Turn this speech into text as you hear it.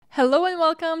Hello and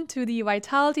welcome to the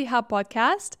Vitality Hub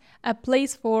podcast, a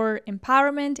place for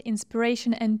empowerment,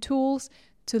 inspiration, and tools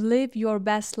to live your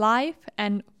best life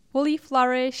and fully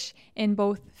flourish in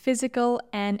both physical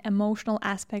and emotional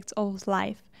aspects of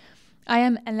life. I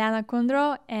am Elena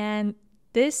and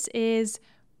this is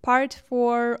part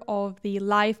 4 of the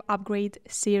Life Upgrade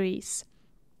series.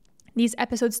 These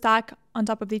episodes stack on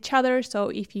top of each other, so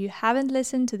if you haven't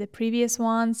listened to the previous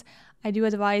ones, I do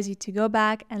advise you to go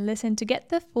back and listen to get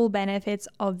the full benefits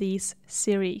of these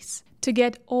series. To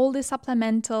get all the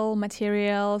supplemental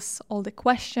materials, all the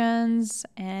questions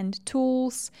and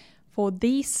tools for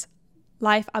these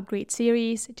Life Upgrade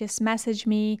series, just message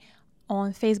me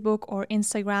on Facebook or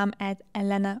Instagram at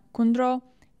Elena Kundro.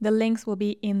 The links will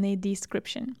be in the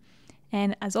description.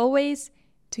 And as always,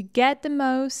 to get the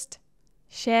most,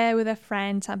 share with a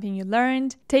friend something you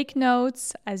learned, take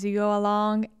notes as you go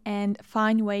along, and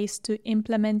find ways to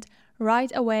implement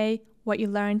right away what you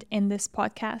learned in this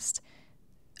podcast.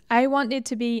 I want it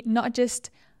to be not just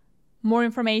more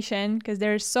information, because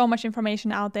there's so much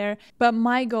information out there, but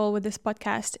my goal with this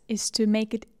podcast is to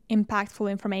make it impactful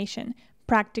information,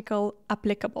 practical,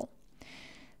 applicable.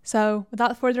 So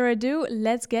without further ado,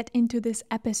 let's get into this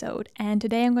episode. And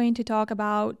today I'm going to talk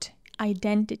about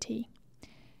identity.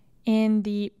 In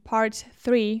the part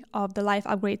 3 of the Life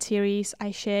Upgrade series,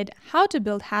 I shared how to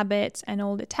build habits and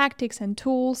all the tactics and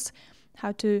tools,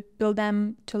 how to build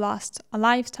them to last a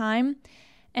lifetime.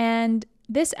 And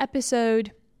this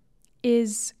episode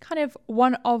is kind of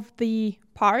one of the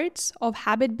parts of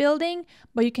habit building,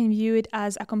 but you can view it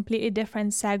as a completely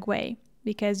different segue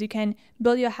because you can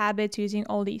build your habits using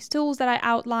all these tools that I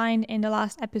outlined in the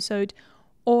last episode,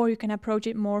 or you can approach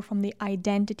it more from the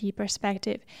identity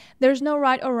perspective. There's no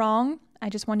right or wrong. I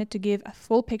just wanted to give a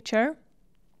full picture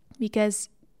because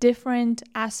different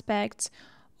aspects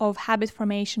of habit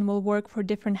formation will work for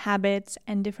different habits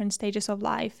and different stages of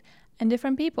life and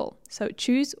different people. So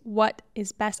choose what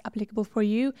is best applicable for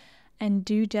you and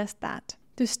do just that.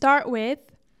 To start with,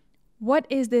 what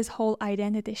is this whole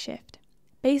identity shift?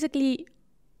 Basically,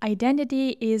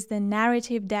 identity is the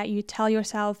narrative that you tell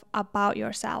yourself about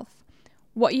yourself.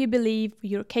 What you believe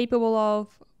you're capable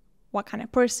of, what kind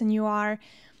of person you are,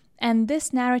 and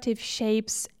this narrative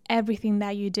shapes everything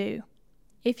that you do.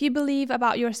 If you believe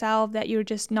about yourself that you're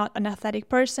just not an athletic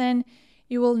person,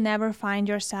 you will never find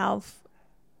yourself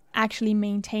actually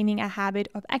maintaining a habit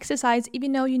of exercise,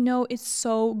 even though you know it's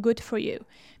so good for you,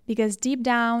 because deep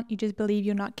down you just believe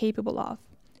you're not capable of.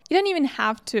 You don't even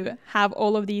have to have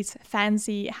all of these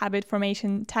fancy habit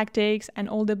formation tactics and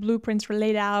all the blueprints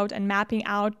laid out and mapping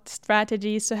out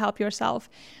strategies to help yourself.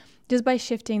 Just by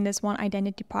shifting this one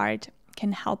identity part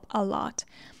can help a lot.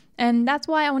 And that's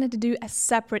why I wanted to do a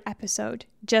separate episode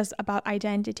just about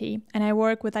identity. And I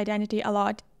work with identity a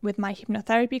lot with my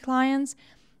hypnotherapy clients,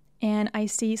 and I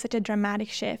see such a dramatic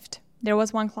shift. There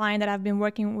was one client that I've been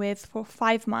working with for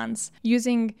 5 months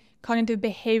using cognitive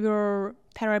behavioral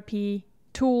therapy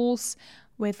tools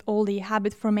with all the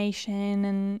habit formation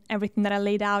and everything that I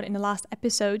laid out in the last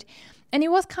episode. And it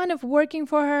was kind of working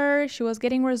for her. She was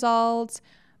getting results,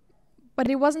 but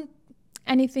it wasn't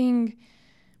anything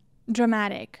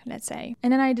dramatic, let's say.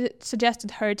 And then I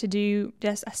suggested her to do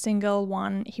just a single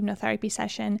one hypnotherapy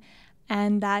session,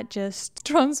 and that just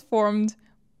transformed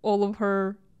all of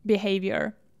her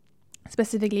behavior,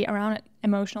 specifically around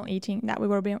emotional eating that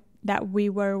we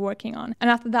were working on.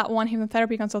 And after that one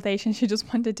hypnotherapy consultation, she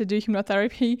just wanted to do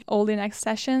hypnotherapy all the next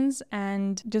sessions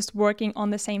and just working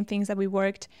on the same things that we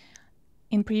worked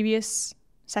in previous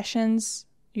sessions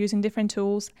using different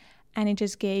tools. And it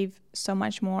just gave so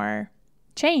much more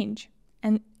change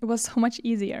and it was so much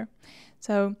easier.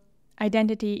 So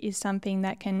identity is something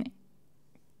that can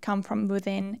come from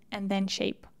within and then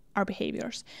shape our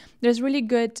behaviors. There's really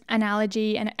good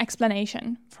analogy and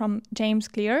explanation from James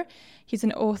Clear. He's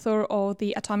an author of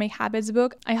the Atomic Habits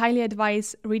book. I highly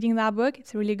advise reading that book.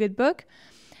 It's a really good book.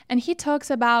 And he talks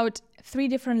about 3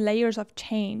 different layers of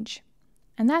change.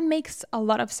 And that makes a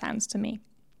lot of sense to me.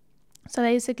 So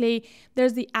basically,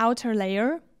 there's the outer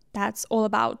layer that's all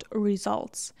about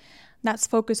results. That's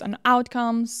focused on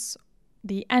outcomes,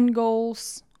 the end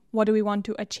goals, what do we want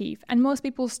to achieve. And most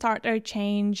people start their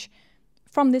change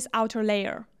from this outer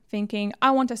layer, thinking,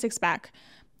 I want a 6-pack,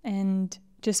 and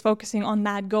just focusing on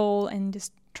that goal and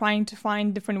just trying to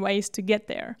find different ways to get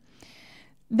there.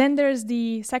 Then there's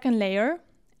the second layer,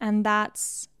 and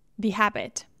that's the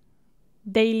habit,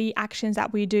 daily actions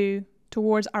that we do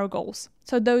towards our goals.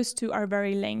 So those two are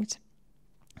very linked.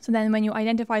 So then when you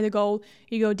identify the goal,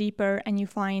 you go deeper and you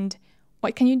find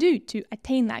what can you do to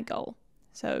attain that goal.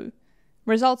 So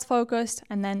results focused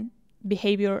and then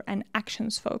behavior and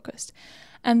actions focused.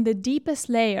 And the deepest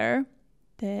layer,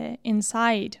 the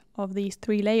inside of these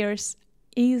 3 layers,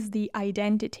 is the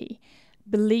identity,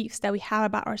 beliefs that we have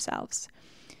about ourselves.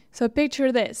 So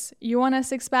picture this. You want a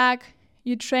six-pack,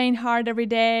 you train hard every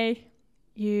day,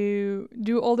 you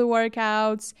do all the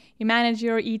workouts, you manage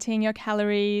your eating, your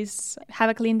calories, have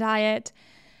a clean diet,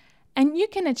 and you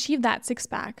can achieve that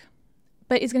six-pack.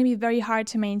 But it's going to be very hard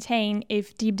to maintain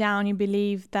if deep down you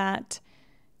believe that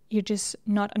you're just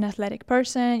not an athletic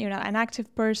person, you're not an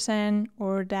active person,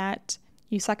 or that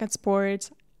you suck at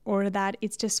sports, or that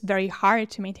it's just very hard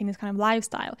to maintain this kind of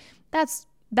lifestyle.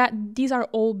 These are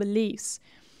all beliefs.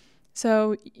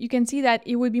 So you can see that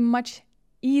it would be much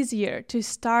easier to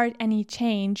start any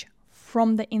change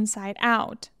from the inside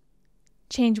out.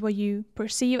 Change what you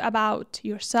perceive about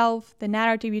yourself, the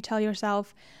narrative you tell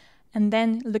yourself, and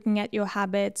then looking at your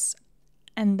habits,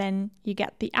 and then you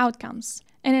get the outcomes.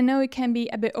 And I know it can be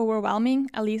a bit overwhelming,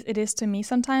 at least it is to me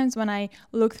sometimes, when I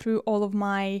look through all of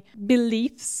my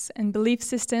beliefs and belief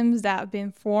systems that have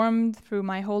been formed through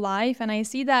my whole life, and I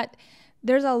see that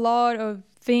there's a lot of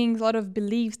things, a lot of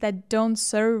beliefs that don't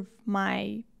serve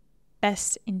my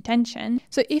best intention.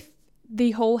 So if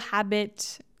the whole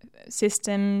habit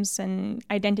systems and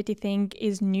identity thing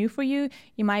is new for you,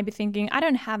 you might be thinking, I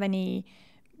don't have any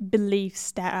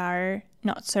beliefs that are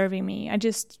not serving me. I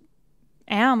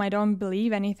don't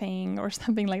believe anything or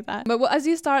something like that. But as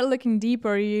you start looking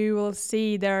deeper, you will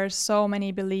see there are so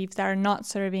many beliefs that are not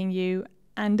serving you.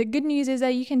 And the good news is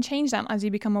that you can change them as you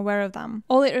become aware of them.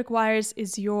 All it requires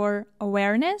is your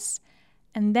awareness,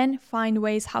 and then find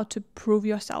ways how to prove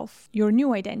yourself your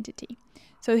new identity.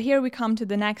 So here we come to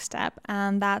the next step,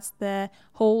 and that's the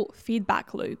whole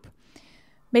feedback loop.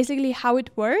 Basically, how it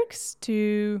works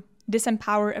to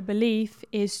disempower a belief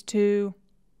is to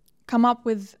come up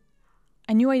with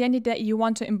a new identity that you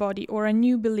want to embody, or a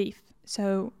new belief.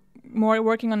 So more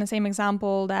working on the same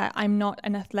example that I'm not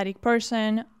an athletic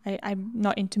person, I'm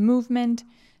not into movement.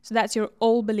 So that's your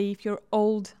old belief, your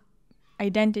old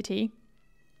identity.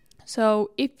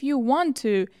 So if you want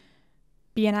to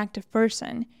be an active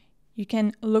person, you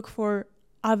can look for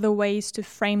other ways to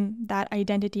frame that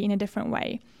identity in a different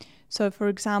way. So for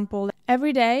example,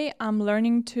 every day I'm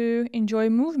learning to enjoy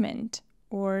movement,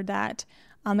 or that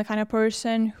I'm the kind of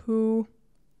person who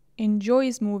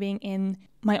enjoys moving in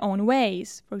my own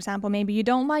ways. For example, maybe you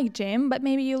don't like gym, but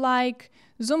maybe you like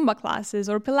Zumba classes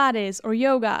or Pilates or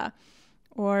yoga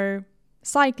or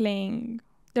cycling.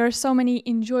 There are so many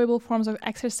enjoyable forms of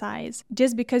exercise.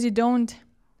 Just because you don't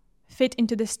fit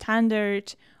into the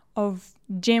standard of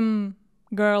gym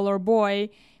girl or boy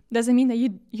doesn't mean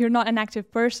that you're not an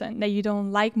active person, that you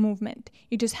don't like movement.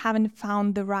 You just haven't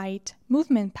found the right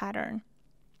movement pattern.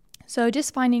 So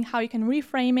just finding how you can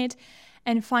reframe it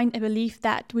and find a belief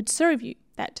that would serve you,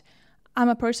 that I'm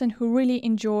a person who really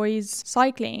enjoys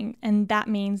cycling, and that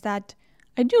means that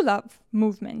I do love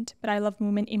movement, but I love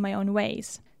movement in my own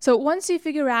ways. So once you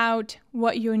figure out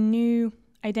what your new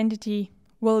identity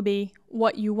will be,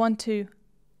 what you want to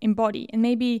embody, and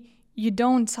maybe you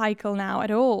don't cycle now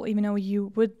at all, even though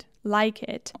you would like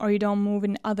it, or you don't move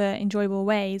in other enjoyable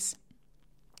ways,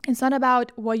 it's not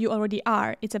about what you already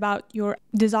are, it's about your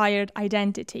desired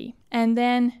identity. And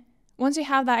then once you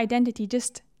have that identity,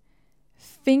 just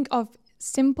think of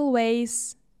simple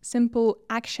ways, simple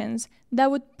actions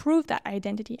that would prove that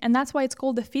identity. And that's why it's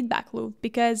called the feedback loop,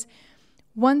 because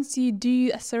once you do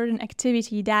a certain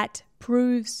activity that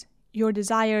proves your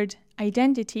desired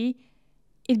identity,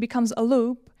 it becomes a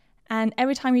loop. And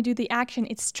every time you do the action,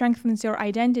 it strengthens your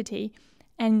identity.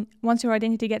 And once your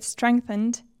identity gets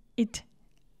strengthened, it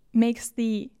makes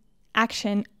the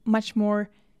action much more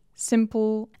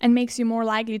simple and makes you more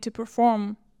likely to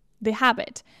perform the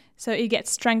habit. So it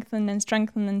gets strengthened and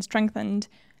strengthened and strengthened.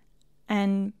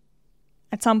 And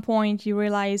at some point you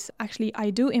realize, actually, I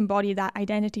do embody that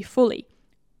identity fully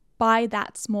by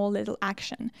that small little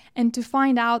action. And to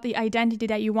find out the identity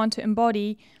that you want to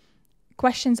embody,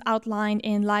 questions outlined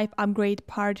in Life Upgrade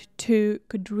Part 2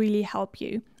 could really help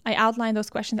you. I outline those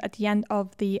questions at the end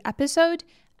of the episode,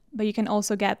 but you can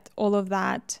also get all of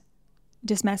that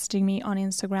just messaging me on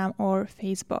Instagram or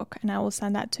Facebook, and I will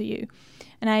send that to you.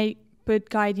 And I put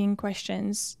guiding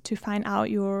questions to find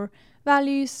out your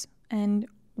values and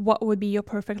what would be your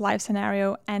perfect life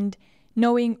scenario. And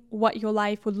knowing what your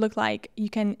life would look like, you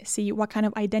can see what kind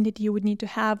of identity you would need to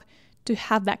have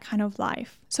that kind of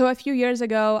life. So a few years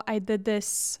ago, I did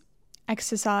this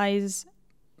exercise,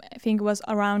 I think it was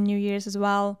around New Year's as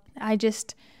well. I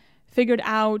just figured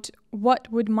out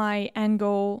what would my end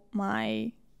goal,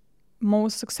 my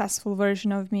most successful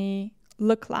version of me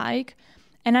look like.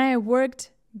 And I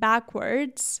worked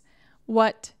backwards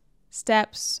what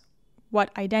steps, what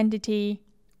identity,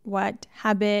 what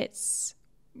habits,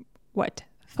 what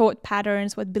thought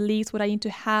patterns, what beliefs would I need to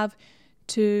have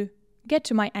to get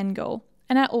to my end goal.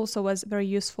 And that also was very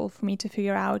useful for me to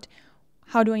figure out,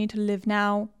 how do I need to live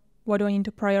now? What do I need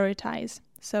to prioritize?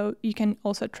 So you can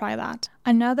also try that.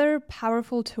 Another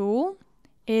powerful tool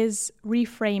is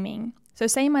reframing. So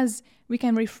same as we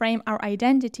can reframe our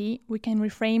identity, we can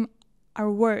reframe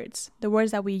our words, the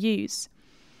words that we use.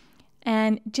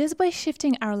 And just by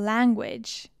shifting our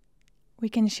language, we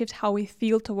can shift how we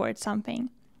feel towards something.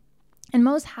 And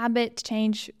most habit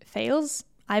change fails,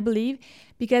 I believe,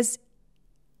 because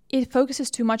it focuses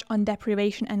too much on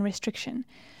deprivation and restriction.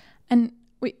 And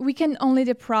we can only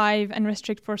deprive and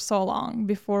restrict for so long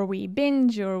before we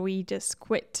binge or we just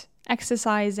quit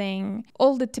exercising,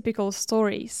 all the typical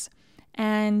stories.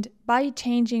 And by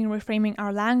changing, reframing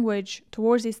our language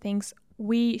towards these things,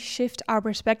 we shift our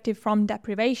perspective from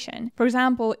deprivation. For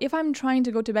example, if I'm trying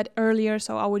to go to bed earlier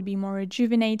so I would be more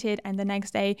rejuvenated and the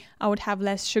next day I would have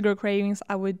less sugar cravings,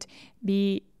 I would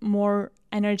be more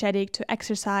energetic to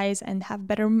exercise and have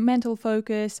better mental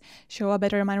focus, show up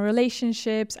better in my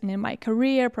relationships and in my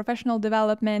career, professional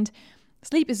development.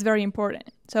 Sleep is very important.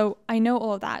 So I know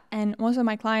all of that. And most of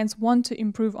my clients want to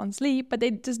improve on sleep, but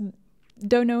they just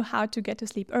don't know how to get to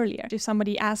sleep earlier. If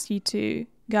somebody asks you to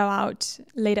go out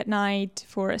late at night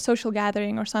for a social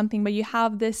gathering or something, but you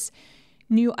have this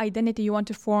new identity you want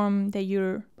to form that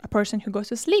you're a person who goes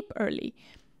to sleep early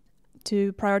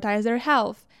to prioritize their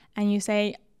health, and you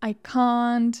say, I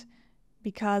can't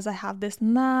because I have this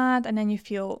and that, and then you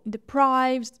feel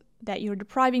deprived, that you're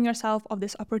depriving yourself of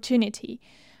this opportunity.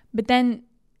 But then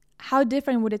how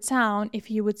different would it sound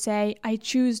if you would say, I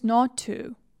choose not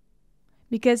to?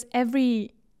 Because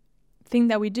everything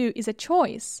that we do is a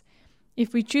choice.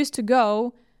 If we choose to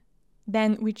go,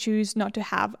 then we choose not to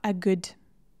have a good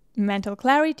mental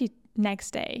clarity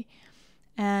next day.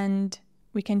 And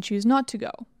we can choose not to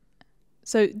go.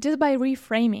 So just by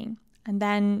reframing, and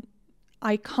then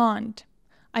I can't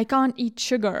eat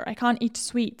sugar, I can't eat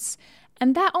sweets.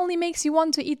 And that only makes you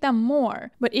want to eat them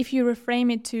more. But if you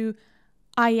reframe it to,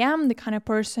 I am the kind of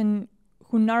person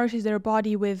who nourishes their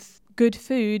body with good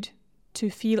food to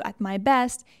feel at my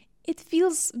best, it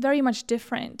feels very much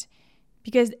different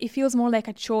because it feels more like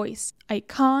a choice. I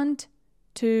can't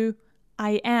to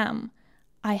I am.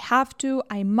 I have to,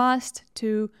 I must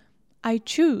to I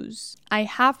choose. I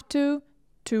have to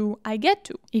I get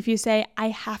to. If you say I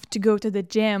have to go to the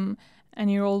gym and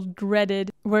you're all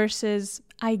dreaded versus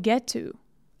I get to.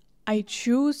 I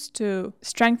choose to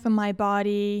strengthen my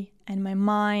body and my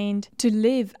mind to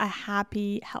live a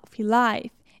happy, healthy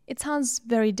life. It sounds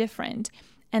very different,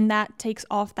 and that takes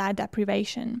off that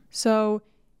deprivation. So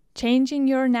changing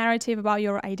your narrative about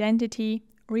your identity,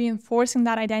 reinforcing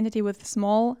that identity with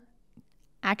small,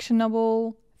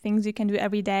 actionable things you can do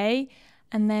every day,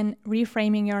 and then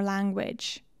reframing your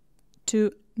language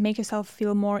to make yourself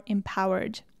feel more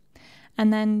empowered.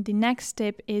 And then the next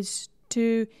tip is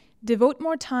to devote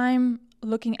more time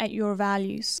looking at your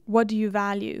values. What do you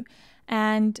value?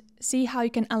 And see how you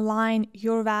can align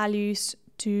your values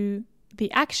to the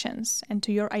actions and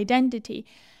to your identity.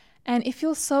 And it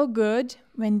feels so good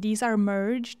when these are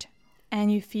merged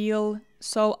and you feel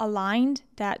so aligned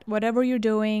that whatever you're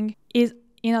doing is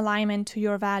in alignment to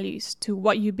your values, to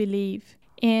what you believe.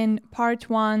 In part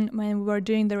 1, when we were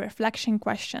doing the reflection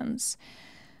questions,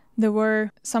 there were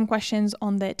some questions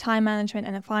on the time management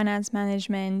and the finance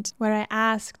management where I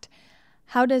asked,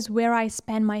 how does where I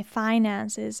spend my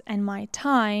finances and my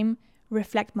time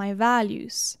reflect my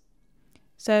values?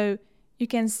 So you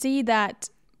can see that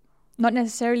not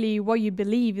necessarily what you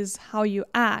believe is how you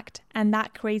act, and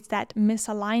that creates that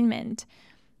misalignment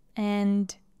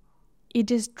and it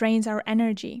just drains our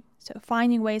energy. So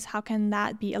finding ways how can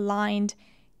that be aligned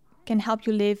can help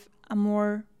you live a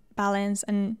more balanced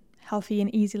and healthy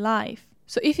and easy life.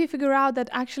 So if you figure out that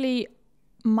actually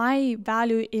my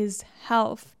value is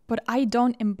health, but I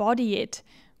don't embody it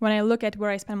when I look at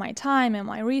where I spend my time and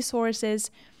my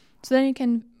resources, so then you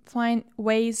can find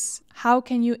ways, how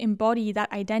can you embody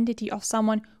that identity of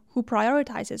someone who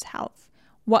prioritizes health?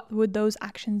 What would those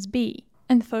actions be?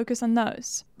 And focus on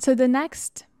those. So the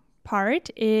next part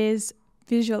is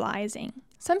visualizing.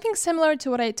 Something similar to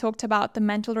what I talked about, the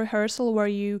mental rehearsal, where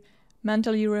you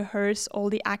mentally rehearse all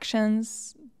the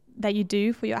actions that you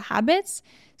do for your habits.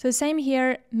 So same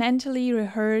here, mentally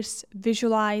rehearse,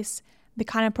 visualize the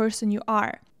kind of person you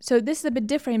are. So this is a bit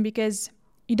different because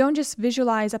you don't just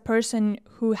visualize a person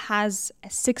who has a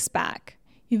six-pack.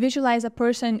 You visualize a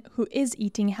person who is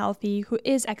eating healthy, who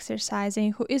is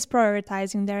exercising, who is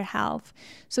prioritizing their health.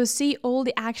 So see all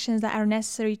the actions that are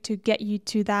necessary to get you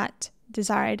to that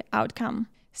desired outcome.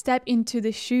 Step into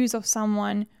the shoes of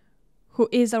someone who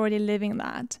is already living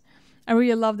that. I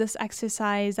really love this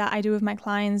exercise that I do with my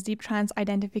clients, deep trance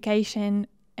identification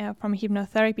from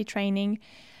hypnotherapy training,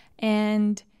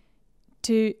 and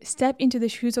to step into the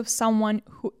shoes of someone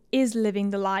who is living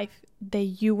the life that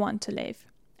you want to live.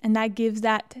 And that gives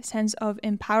that sense of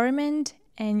empowerment,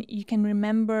 and you can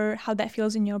remember how that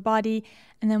feels in your body.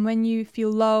 And then when you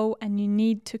feel low and you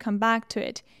need to come back to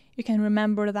it, you can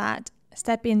remember that,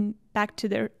 step in back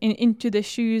to into the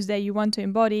shoes that you want to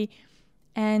embody,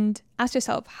 and ask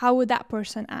yourself, how would that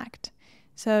person act?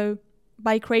 So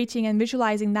by creating and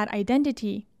visualizing that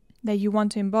identity that you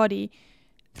want to embody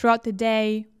throughout the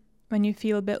day, when you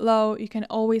feel a bit low, you can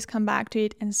always come back to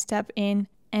it and step in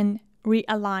and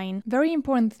realign. Very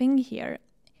important thing here.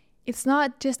 It's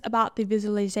not just about the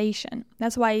visualization.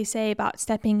 That's why I say about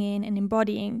stepping in and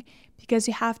embodying, because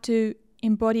you have to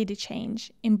embody the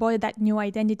change, embody that new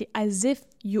identity as if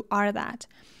you are that.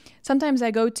 Sometimes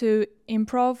I go to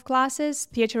improv classes,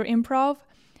 theater improv,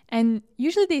 and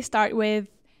usually they start with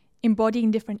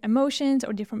embodying different emotions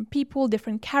or different people,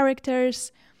 different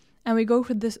characters, and we go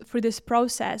through this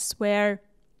process where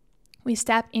we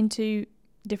step into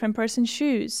different person's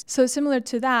shoes. So similar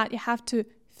to that, you have to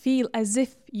feel as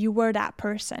if you were that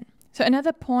person. So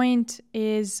another point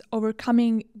is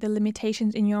overcoming the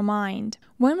limitations in your mind.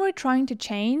 When we're trying to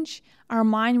change, our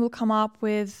mind will come up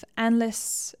with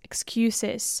endless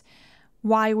excuses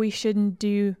why we shouldn't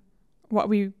do what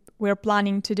we're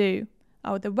planning to do.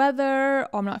 Oh, the weather,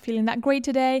 or I'm not feeling that great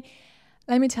today.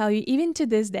 Let me tell you, even to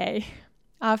this day,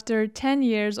 after 10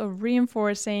 years of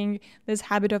reinforcing this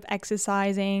habit of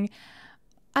exercising,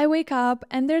 I wake up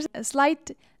and there's a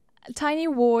slight, tiny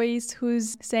voice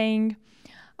who's saying,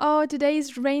 oh,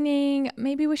 today's raining,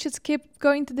 maybe we should skip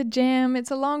going to the gym,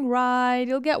 it's a long ride,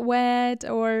 you'll get wet,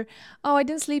 or, oh, I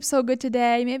didn't sleep so good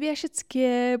today, maybe I should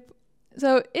skip.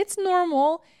 So it's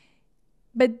normal,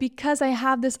 but because I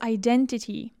have this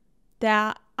identity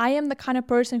that I am the kind of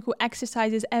person who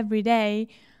exercises every day,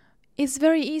 it's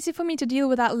very easy for me to deal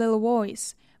with that little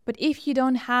voice. But if you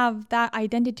don't have that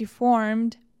identity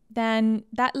formed, then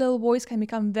that little voice can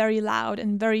become very loud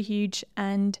and very huge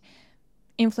and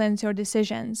influence your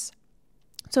decisions.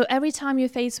 So every time you're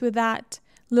faced with that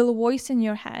little voice in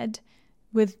your head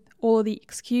with all the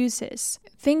excuses,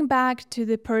 think back to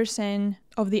the person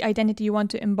of the identity you want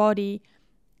to embody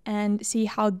and see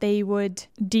how they would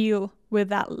deal with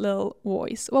that little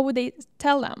voice. What would they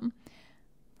tell them?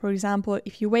 For example,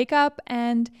 if you wake up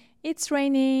and it's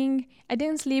raining, I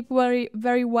didn't sleep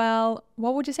very well,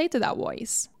 what would you say to that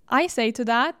voice? I say to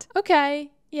that,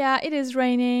 okay, yeah, it is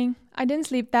raining, I didn't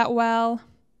sleep that well,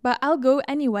 but I'll go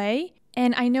anyway.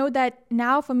 And I know that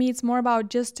now for me, it's more about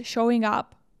just showing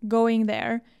up, going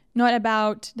there, not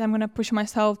about that I'm going to push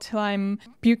myself till I'm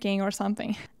puking or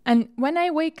something. And when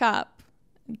I wake up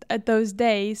at those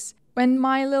days, when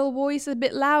my little voice is a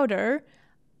bit louder,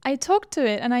 I talk to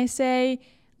it and I say,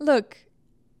 look,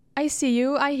 I see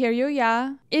you, I hear you,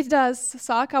 yeah, it does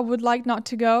suck, I would like not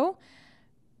to go,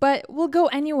 but we'll go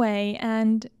anyway,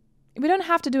 and we don't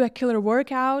have to do a killer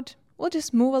workout, we'll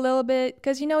just move a little bit,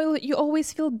 because you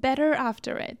always feel better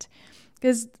after it.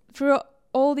 Because through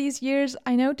all these years,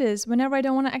 I notice whenever I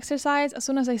don't want to exercise, as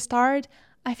soon as I start,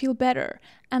 I feel better,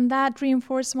 and that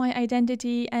reinforced my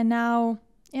identity, and now,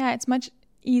 yeah, it's much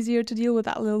easier to deal with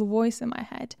that little voice in my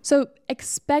head. So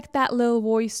expect that little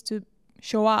voice to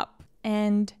show up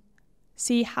and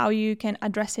see how you can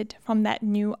address it from that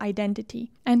new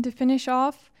identity. And to finish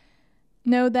off,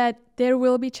 know that there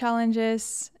will be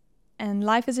challenges and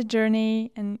life is a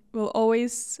journey and will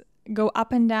always go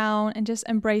up and down, and just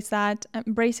embrace that,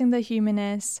 embracing the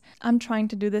humanness. I'm trying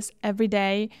to do this every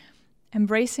day,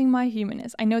 embracing my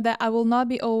humanness. I know that I will not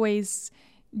be always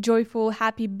joyful,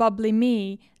 happy, bubbly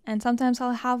me, and sometimes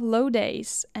I'll have low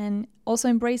days, and also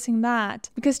embracing that,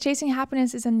 because chasing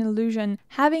happiness is an illusion.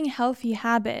 Having healthy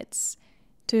habits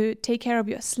to take care of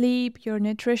your sleep, your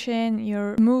nutrition,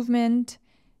 your movement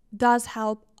does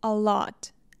help a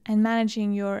lot, and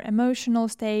managing your emotional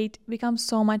state becomes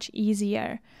so much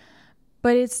easier.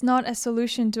 But it's not a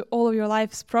solution to all of your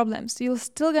life's problems. You're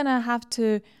still gonna have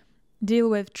to deal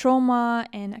with trauma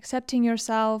and accepting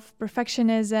yourself,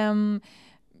 perfectionism,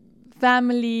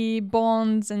 family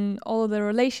bonds, and all of the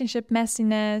relationship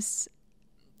messiness,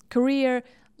 career.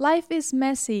 Life is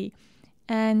messy,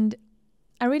 and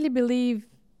I really believe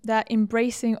that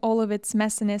embracing all of its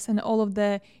messiness and all of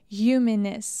the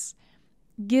humanness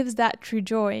gives that true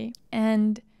joy.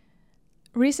 And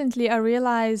recently I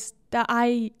realized that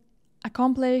I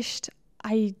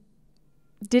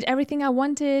did everything I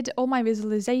wanted, all my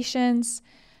visualizations,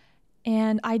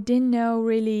 and I didn't know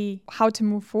really how to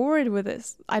move forward with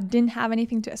this. I didn't have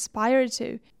anything to aspire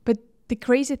to. But the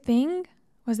crazy thing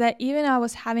was that even I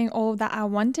was having all that I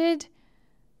wanted,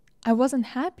 I wasn't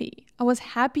happy. I was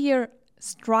happier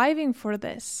striving for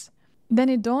this. Then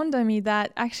it dawned on me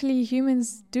that actually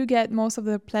humans do get most of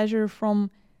the pleasure from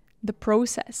the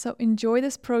process. So enjoy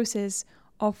this process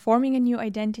of forming a new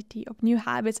identity, of new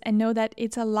habits, and know that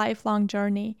it's a lifelong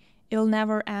journey. It'll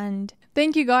never end.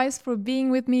 Thank you guys for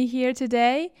being with me here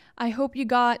today. I hope you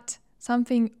got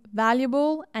something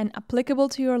valuable and applicable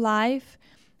to your life.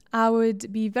 I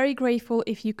would be very grateful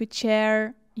if you could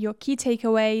share your key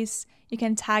takeaways. You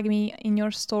can tag me in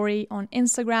your story on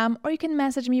Instagram, or you can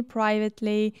message me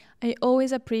privately. I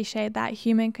always appreciate that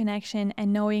human connection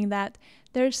and knowing that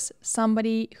there's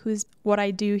somebody who's what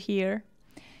I do here.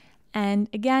 And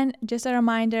again, just a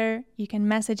reminder, you can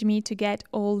message me to get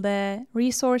all the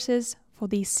resources for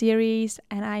these series,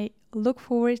 and I look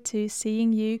forward to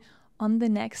seeing you on the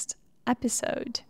next episode.